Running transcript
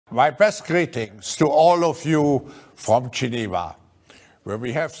My best greetings to all of you from Geneva, where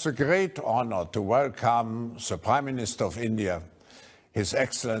we have the great honor to welcome the Prime Minister of India, His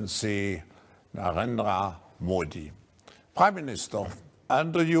Excellency Narendra Modi. Prime Minister,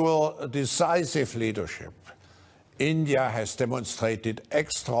 under your decisive leadership, India has demonstrated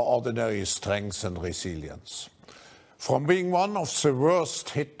extraordinary strength and resilience. From being one of the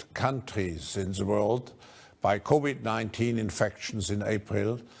worst hit countries in the world by COVID-19 infections in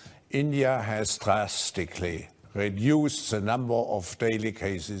April, India has drastically reduced the number of daily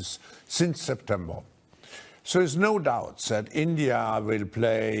cases since September. So there is no doubt that India will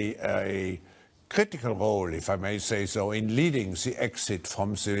play a critical role, if I may say so, in leading the exit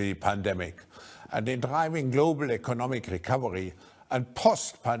from the pandemic and in driving global economic recovery and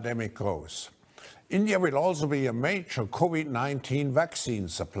post-pandemic growth. India will also be a major COVID-19 vaccine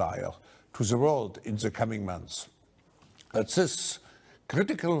supplier to the world in the coming months. At this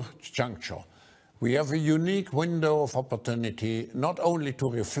critical juncture, we have a unique window of opportunity not only to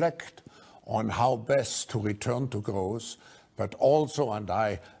reflect on how best to return to growth, but also, and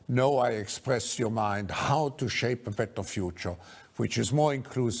I know I express your mind, how to shape a better future, which is more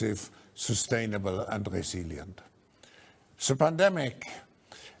inclusive, sustainable and resilient. The pandemic,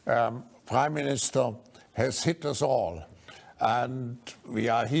 Prime Minister, has hit us all, and we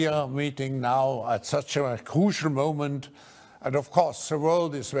are here meeting now at such a crucial moment, and of course the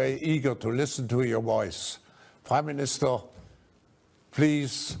world is very eager to listen to your voice. Prime Minister,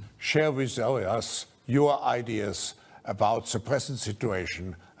 please share with us your ideas about the present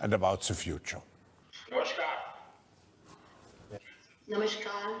situation and about the future. Namaskar.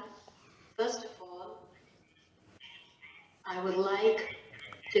 Namaskar. First of all, I would like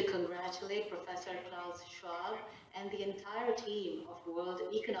to congratulate Professor Klaus Schwab and the entire team of World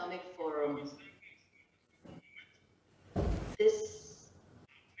Economic Forum. This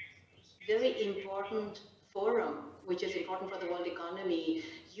very important forum, which is important for the world economy,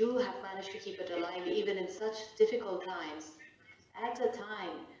 you have managed to keep it alive even in such difficult times. At a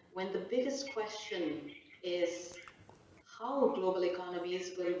time when the biggest question is how global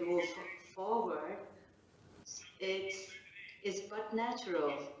economies will move forward, it is but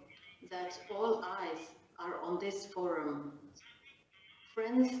natural that all eyes are on this forum.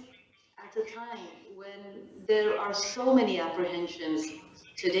 Friends, at a time when there are so many apprehensions,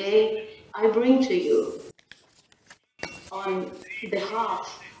 today I bring to you, on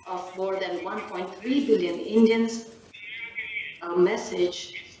behalf of more than 1.3 billion Indians, a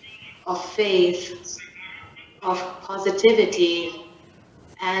message of faith, of positivity,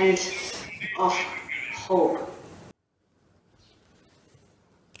 and of hope.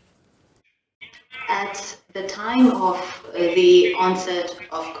 At the time of the onset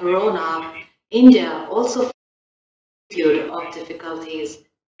of Corona, India also faced of difficulties.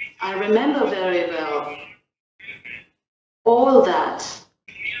 I remember very well all that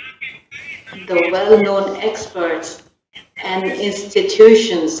the well-known experts and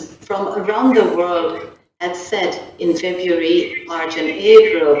institutions from around the world had said in February, March and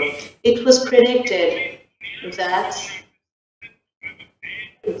April. It was predicted that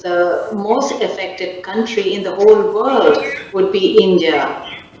the most affected country in the whole world would be India.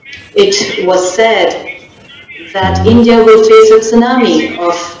 It was said that India will face a tsunami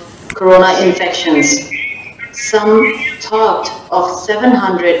of corona infections. Some talked of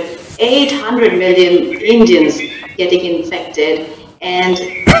 700, 800 million Indians getting infected, and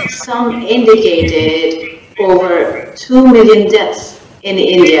some indicated over 2 million deaths in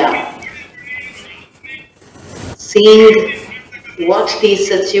India. Seeing what the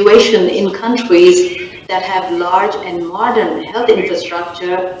situation in countries that have large and modern health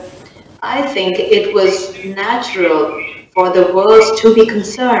infrastructure, I think it was natural for the world to be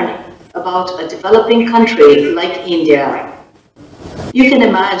concerned about a developing country like India. You can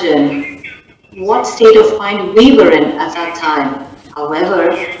imagine what state of mind we were in at that time.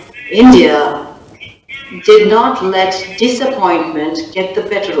 However, India did not let disappointment get the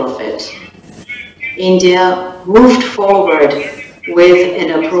better of it. India moved forward with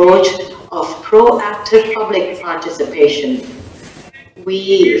an approach of proactive public participation.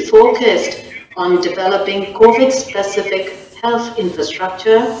 We focused on developing COVID-specific health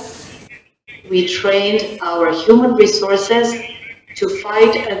infrastructure. We trained our human resources to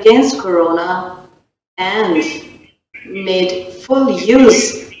fight against Corona and made full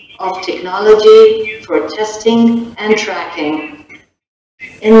use of technology for testing and tracking.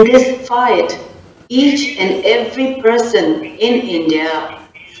 In this fight, each and every person in India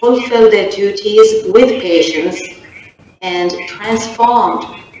fulfilled their duties with patience and transformed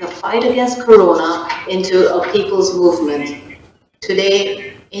the fight against Corona into a people's movement.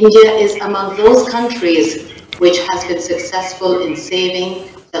 Today, India is among those countries which has been successful in saving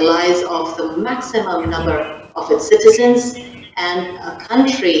the lives of the maximum number of its citizens, and a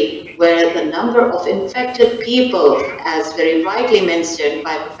country where the number of infected people, as very rightly mentioned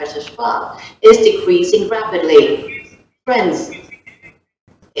by Professor Schwab, is decreasing rapidly. Friends,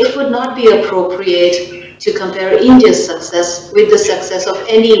 it would not be appropriate to compare India's success with the success of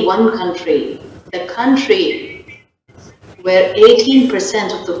any one country. The country where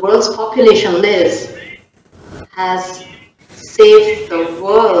 18% of the world's population lives has saved the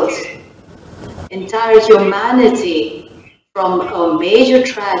world's entire humanity from a major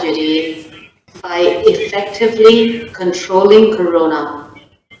tragedy by effectively controlling corona.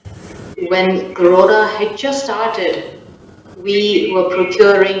 When corona had just started, we were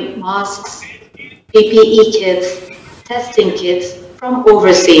procuring masks, PPE kits, testing kits from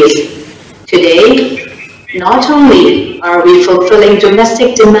overseas. Today, not only are we fulfilling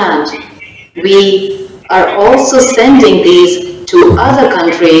domestic demand, we are also sending these to other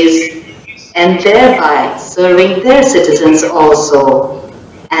countries and thereby serving their citizens also.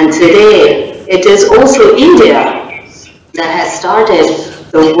 And today, it is also India that has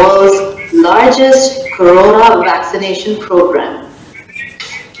started the world's largest corona vaccination program.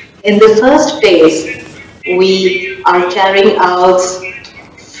 In the first phase, we are carrying out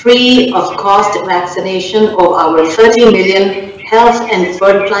free of cost vaccination of our 30 million health and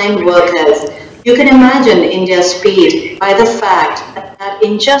frontline workers. You can imagine India's speed by the fact that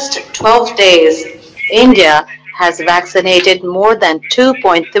in just 12 days, India has vaccinated more than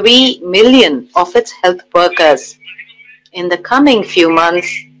 2.3 million of its health workers. In the coming few months,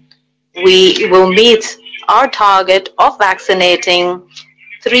 we will meet our target of vaccinating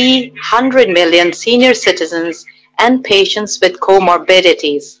 300 million senior citizens and patients with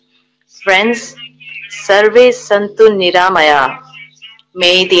comorbidities. Friends, Sarve Santu Niramaya.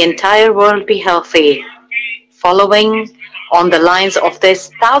 May the entire world be healthy. Following on the lines of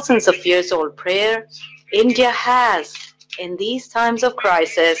this thousands of years old prayer, India has, in these times of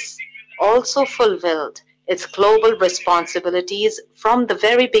crisis, also fulfilled its global responsibilities from the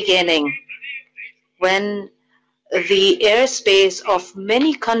very beginning. When the airspace of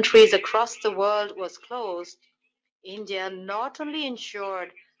many countries across the world was closed, India not only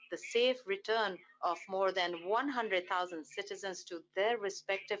ensured the safe return of more than 100,000 citizens to their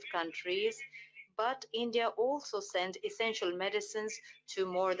respective countries, but India also sent essential medicines to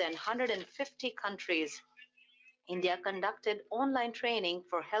more than 150 countries. India conducted online training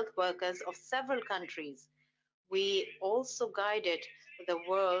for health workers of several countries. We also guided the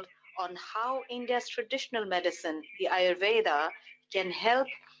world on how India's traditional medicine, the Ayurveda, can help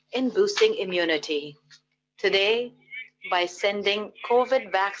in boosting immunity. Today, by sending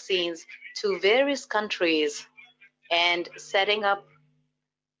COVID vaccines to various countries and setting up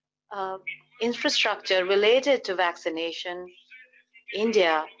infrastructure related to vaccination,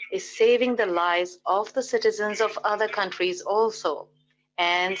 India is saving the lives of the citizens of other countries also.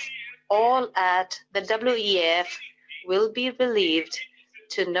 And all at the WEF will be relieved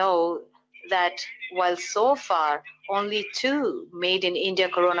to know that while so far only 2 made in India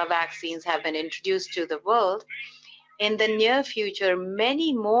corona vaccines have been introduced to the world, in the near future,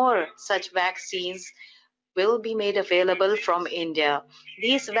 many more such vaccines will be made available from India.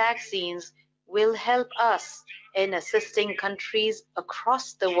 These vaccines will help us in assisting countries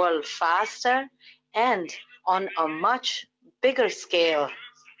across the world faster and on a much bigger scale.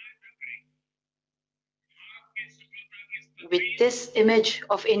 With this image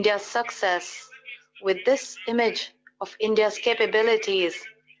of India's success, with this image of India's capabilities,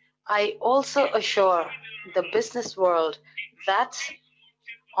 I also assure the business world that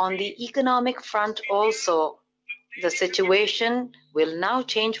on the economic front also, the situation will now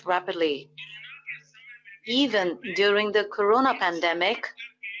change rapidly. Even during the corona pandemic,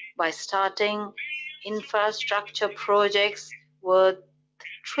 by starting infrastructure projects worth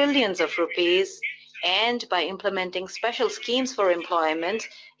trillions of rupees and by implementing special schemes for employment,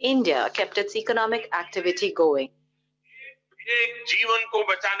 India kept its economic activity going. एक जीवन को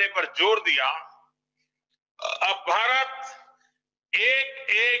बचाने पर जोर दिया। अब भारत एक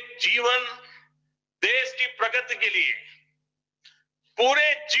एक जीवन देश की प्रगति के लिए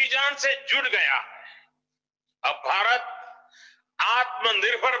पूरे जी जान से जुड़ गया है। अब भारत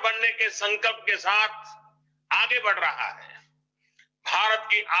आत्मनिर्भर बनने के संकल्प के साथ आगे बढ़ रहा है। भारत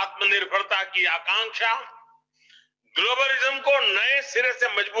की आत्मनिर्भरता की आकांक्षा ग्लोबलिज्म को नए सिरे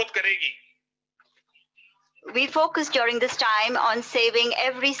से मजबूत करेगी। We focused during this time on saving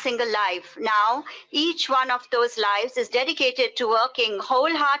every single life. Now, each one of those lives is dedicated to working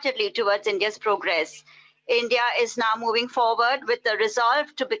wholeheartedly towards India's progress. India is now moving forward with the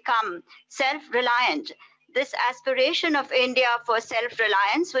resolve to become self-reliant. This aspiration of India for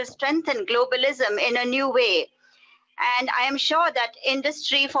self-reliance will strengthen globalism in a new way. And I am sure that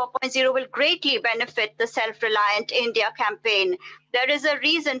Industry 4.0 will greatly benefit the Self-Reliant India campaign. There is a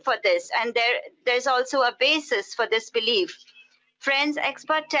reason for this, and there's also a basis for this belief. Friends,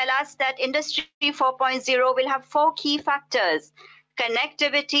 experts tell us that Industry 4.0 will have 4 key factors: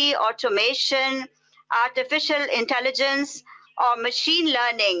 connectivity, automation, artificial intelligence, or machine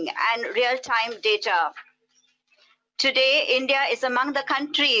learning, and real-time data. Today, India is among the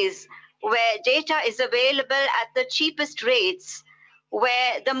countries where data is available at the cheapest rates,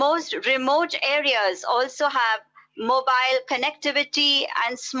 where the most remote areas also have mobile connectivity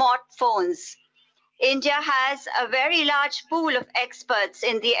and smartphones. India has a very large pool of experts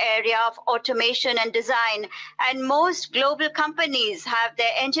in the area of automation and design, and most global companies have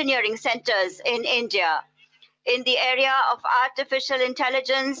their engineering centers in India. In the area of artificial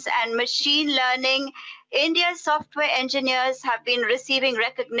intelligence and machine learning, India's software engineers have been receiving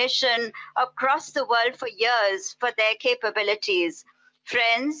recognition across the world for years for their capabilities.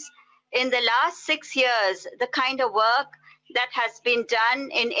 Friends, in the last 6 years, the kind of work that has been done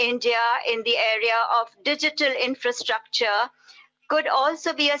in India in the area of digital infrastructure could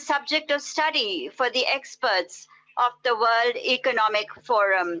also be a subject of study for the experts of the World Economic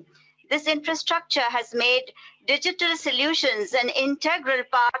Forum. This infrastructure has made digital solutions an integral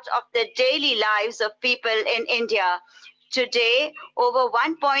part of the daily lives of people in India. Today, over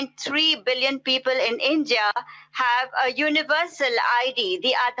 1.3 billion people in India have a universal ID,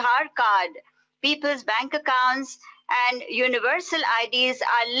 the Aadhaar card. People's bank accounts and universal IDs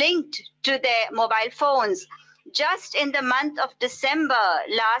are linked to their mobile phones. Just in the month of December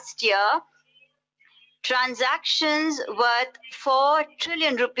last year, transactions worth 4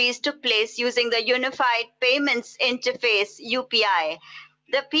 trillion rupees took place using the Unified Payments Interface, UPI.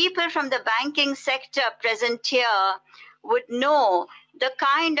 The people from the banking sector present here would know the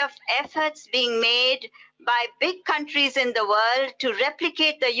kind of efforts being made by big countries in the world to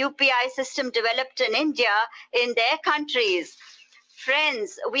replicate the UPI system developed in India in their countries.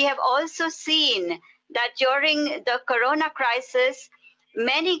 Friends, we have also seen that during the corona crisis,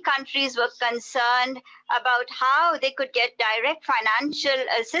 many countries were concerned about how they could get direct financial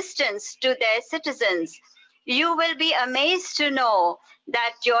assistance to their citizens. You will be amazed to know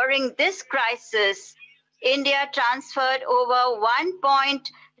that during this crisis, India transferred over 1.25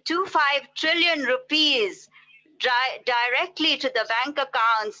 trillion rupees directly to the bank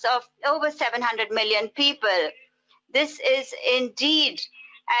accounts of over 700 million people. This is indeed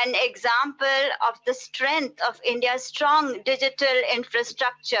an example of the strength of India's strong digital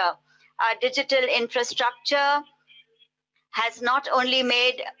infrastructure. Our digital infrastructure has not only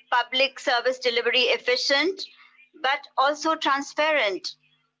made public service delivery efficient, but also transparent.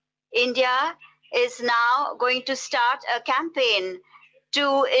 India is now going to start a campaign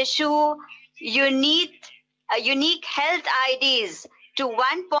to issue unique health IDs to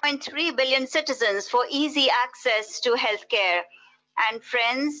 1.3 billion citizens for easy access to healthcare. And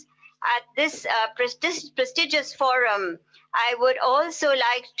friends, at this prestigious forum, I would also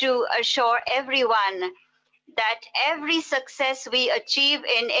like to assure everyone that every success we achieve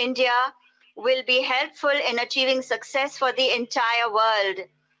in India will be helpful in achieving success for the entire world.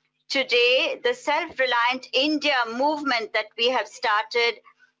 Today, the Self-Reliant India movement that we have started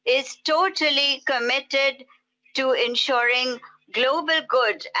is totally committed to ensuring global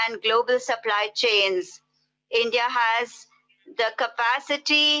good and global supply chains. India has the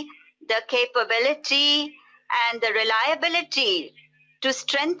capacity, the capability, and the reliability to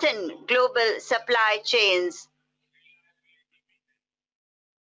strengthen global supply chains.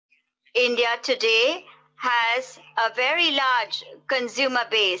 India today has a very large consumer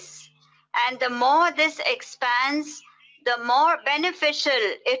base, and the more this expands, the more beneficial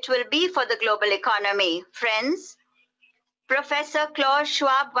it will be for the global economy. Friends, Professor Klaus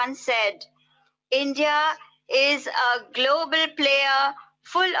Schwab once said, India is a global player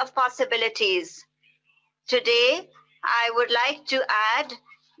full of possibilities. Today, I would like to add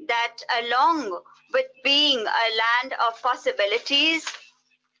that along with being a land of possibilities,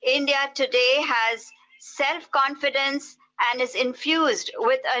 India today has self-confidence and is infused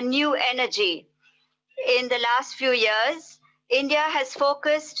with a new energy. In the last few years, India has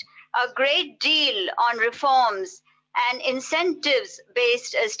focused a great deal on reforms and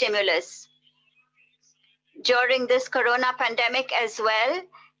incentives-based stimulus. During this corona pandemic as well,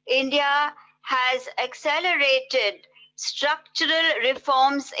 India has accelerated structural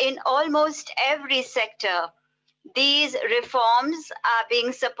reforms in almost every sector. These reforms are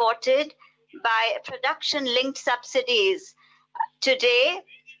being supported by production-linked subsidies. Today,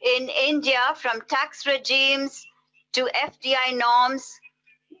 in India, from tax regimes to FDI norms,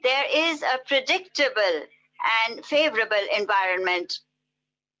 there is a predictable and favorable environment.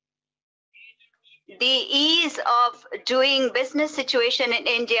 The ease of doing business situation in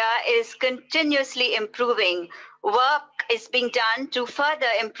India is continuously improving. Work is being done to further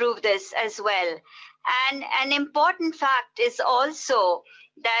improve this as well. And an important fact is also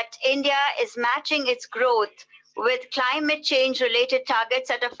that India is matching its growth with climate change related targets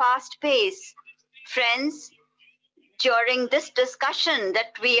at a fast pace. Friends, during this discussion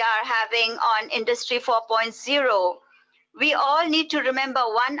that we are having on Industry 4.0, we all need to remember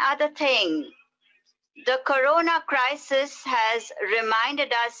one other thing. The corona crisis has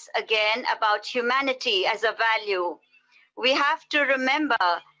reminded us again about humanity as a value. We have to remember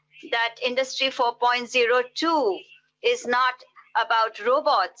that Industry 4.0 too is not about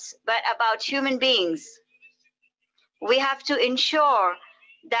robots, but about human beings. We have to ensure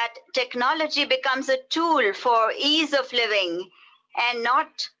that technology becomes a tool for ease of living and not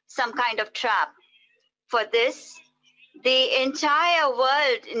some kind of trap. For this, the entire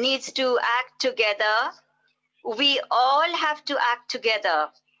world needs to act together. We all have to act together.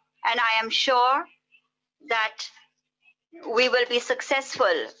 And I am sure that we will be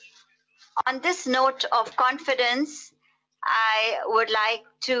successful. On this note of confidence, I would like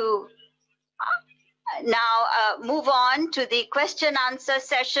to now move on to the question answer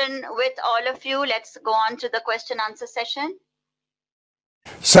session with all of you. Let's go on to the question answer session.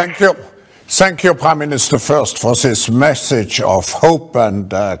 Thank you. Thank you, Prime Minister, first for this message of hope and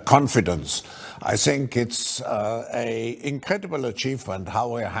confidence. I think it's an incredible achievement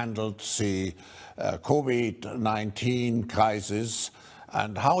how we handled the COVID-19 crisis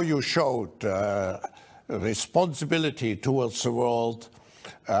and how you showed responsibility towards the world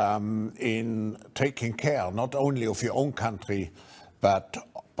in taking care not only of your own country, but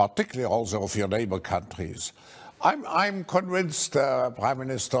particularly also of your neighbor countries. I'm convinced, Prime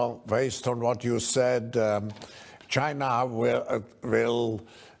Minister, based on what you said, China will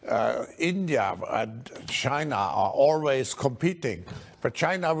India and China are always competing, but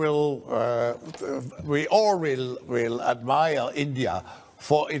China will, we all will admire India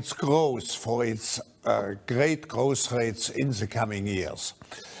for its growth, for its great growth rates in the coming years.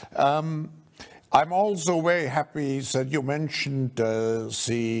 I'm also very happy that you mentioned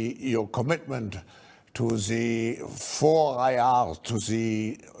your commitment to the 4IR, to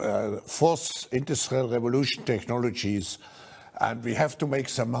the fourth industrial revolution technologies, and we have to make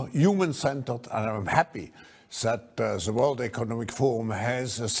them human-centered, and I'm happy that the World Economic Forum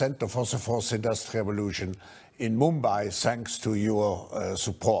has a Center for the Fourth Industrial Revolution in Mumbai, thanks to your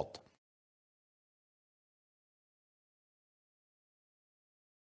support.